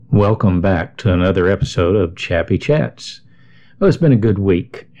Welcome back to another episode of Chappy Chats. Well, it's been a good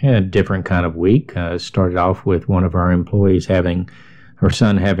week, a different kind of week. Started off with one of our employees her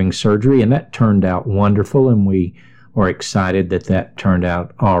son having surgery, and that turned out wonderful, and we are excited that turned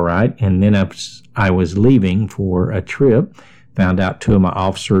out all right. And then I was leaving for a trip, found out two of my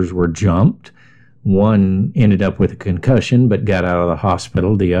officers were jumped. One ended up with a concussion but got out of the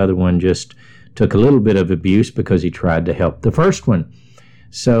hospital. The other one just took a little bit of abuse because he tried to help the first one.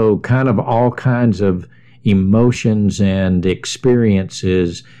 So kind of all kinds of emotions and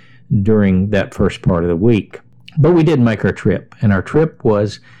experiences during that first part of the week. But we did make our trip, and our trip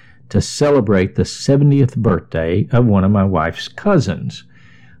was to celebrate the 70th birthday of one of my wife's cousins,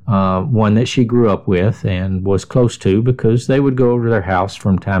 one that she grew up with and was close to because they would go over to their house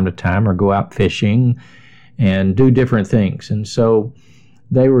from time to time or go out fishing and do different things. And so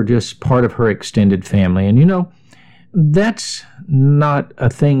they were just part of her extended family. And that's not a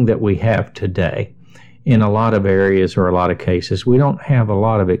thing that we have today. In a lot of areas or a lot of cases, we don't have a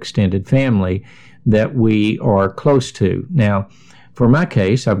lot of extended family that we are close to. Now, for my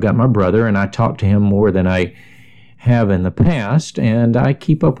case, I've got my brother, and I talk to him more than I have in the past, and I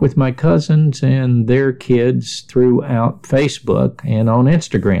keep up with my cousins and their kids throughout Facebook and on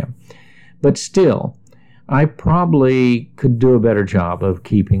Instagram. But still, I probably could do a better job of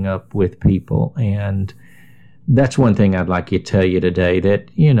keeping up with people, and that's one thing I'd like to tell you today,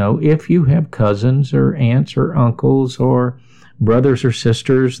 that, if you have cousins or aunts or uncles or brothers or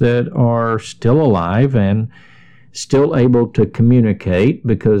sisters that are still alive and still able to communicate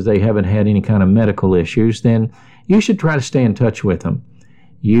because they haven't had any kind of medical issues, then you should try to stay in touch with them.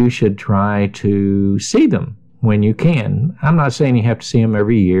 You should try to see them when you can. I'm not saying you have to see them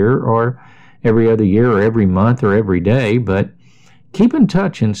every year or every other year or every month or every day, but keep in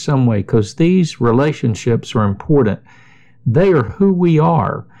touch in some way, because these relationships are important. They are who we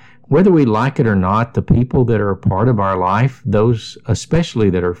are. Whether we like it or not, the people that are a part of our life, those especially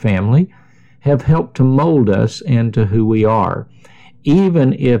that are family, have helped to mold us into who we are.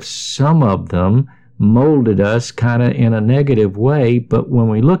 Even if some of them molded us kind of in a negative way, but when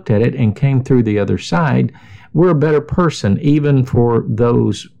we looked at it and came through the other side, we're a better person, even for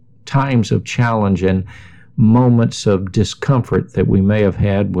those times of challenge and moments of discomfort that we may have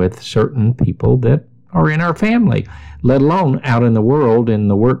had with certain people that are in our family, let alone out in the world, in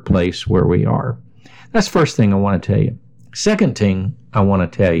the workplace where we are. That's the first thing I want to tell you. Second thing I want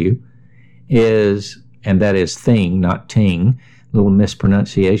to tell you is, and that is thing, not ting, little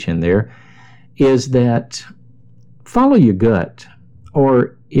mispronunciation there, is that follow your gut.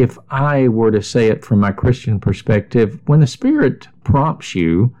 Or if I were to say it from my Christian perspective, when the Spirit prompts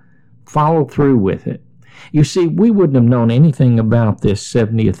you, follow through with it. You see, we wouldn't have known anything about this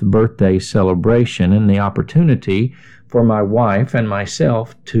 70th birthday celebration and the opportunity for my wife and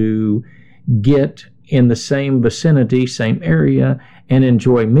myself to get in the same vicinity, same area, and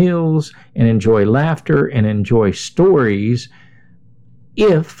enjoy meals and enjoy laughter and enjoy stories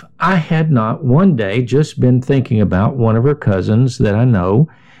if I had not one day just been thinking about one of her cousins that I know,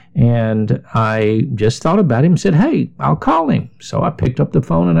 and I just thought about him and said, hey, I'll call him. So I picked up the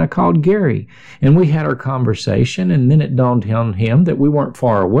phone and I called Gary, and we had our conversation, and then it dawned on him that we weren't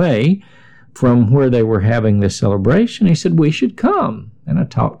far away from where they were having this celebration. He said, we should come. And I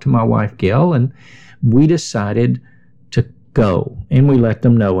talked to my wife, Gail, and we decided to go, and we let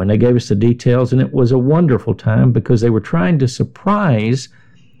them know, and they gave us the details, and it was a wonderful time because they were trying to surprise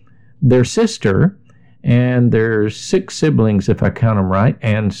their sister, and there's 6 siblings if I count them right,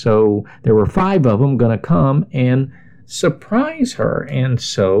 and so there were 5 of them going to come and surprise her, and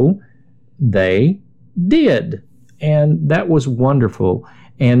so they did, and that was wonderful.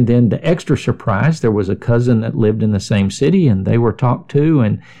 And then the extra surprise, there was a cousin that lived in the same city, and they were talked to,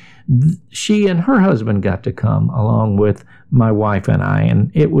 and she and her husband got to come along with my wife and I, and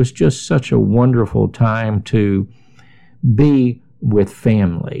it was just such a wonderful time to be with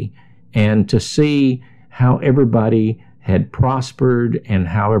family and to see how everybody had prospered and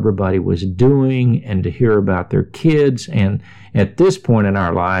how everybody was doing, and to hear about their kids and, at this point in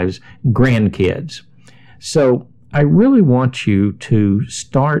our lives, grandkids. So I really want you to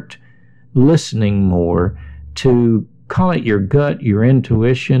start listening more, to call it your gut, your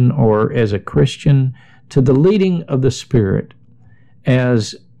intuition, or as a Christian, to the leading of the Spirit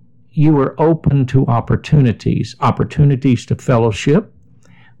as you are open to opportunities to fellowship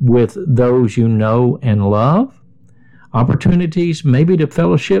with those you know and love, opportunities maybe to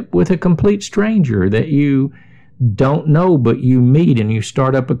fellowship with a complete stranger that you don't know but you meet and you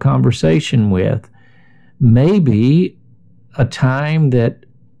start up a conversation with, maybe a time that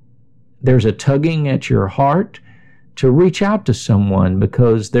there's a tugging at your heart to reach out to someone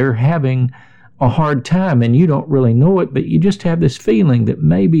because they're having a hard time and you don't really know it, but you just have this feeling that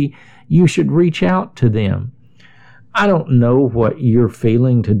maybe you should reach out to them. I don't know what you're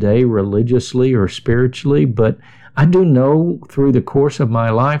feeling today religiously or spiritually, but I do know through the course of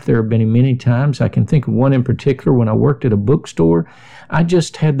my life there have been many times. I can think of one in particular when I worked at a bookstore. I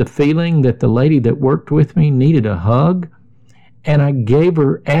just had the feeling that the lady that worked with me needed a hug, and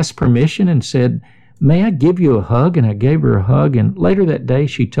I asked permission and said, "May I give you a hug?" And I gave her a hug, and later that day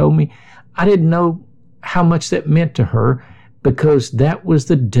she told me I didn't know how much that meant to her because that was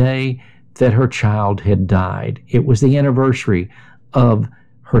the day that her child had died. It was the anniversary of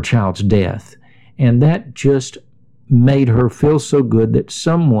her child's death, and that just made her feel so good that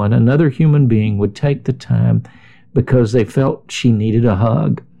someone, another human being, would take the time because they felt she needed a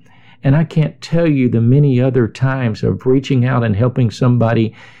hug. And I can't tell you the many other times of reaching out and helping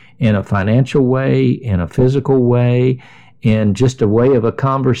somebody in a financial way, in a physical way, in just a way of a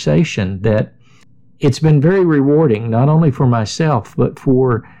conversation, that it's been very rewarding, not only for myself, but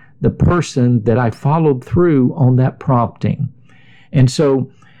for the person that I followed through on that prompting. And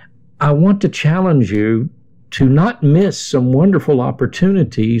so I want to challenge you to not miss some wonderful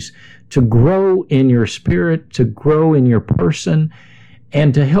opportunities to grow in your spirit, to grow in your person,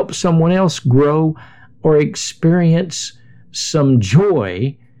 and to help someone else grow or experience some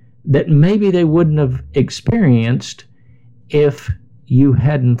joy that maybe they wouldn't have experienced if you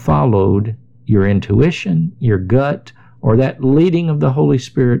hadn't followed your intuition, your gut, or that leading of the Holy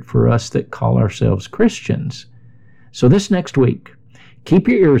Spirit for us that call ourselves Christians. So this next week, keep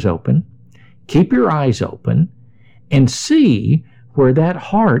your ears open, keep your eyes open, and see where that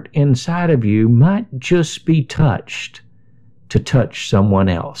heart inside of you might just be touched to touch someone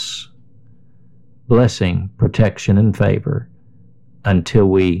else. Blessing, protection, and favor until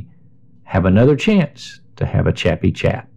we have another chance to have a chappy chat.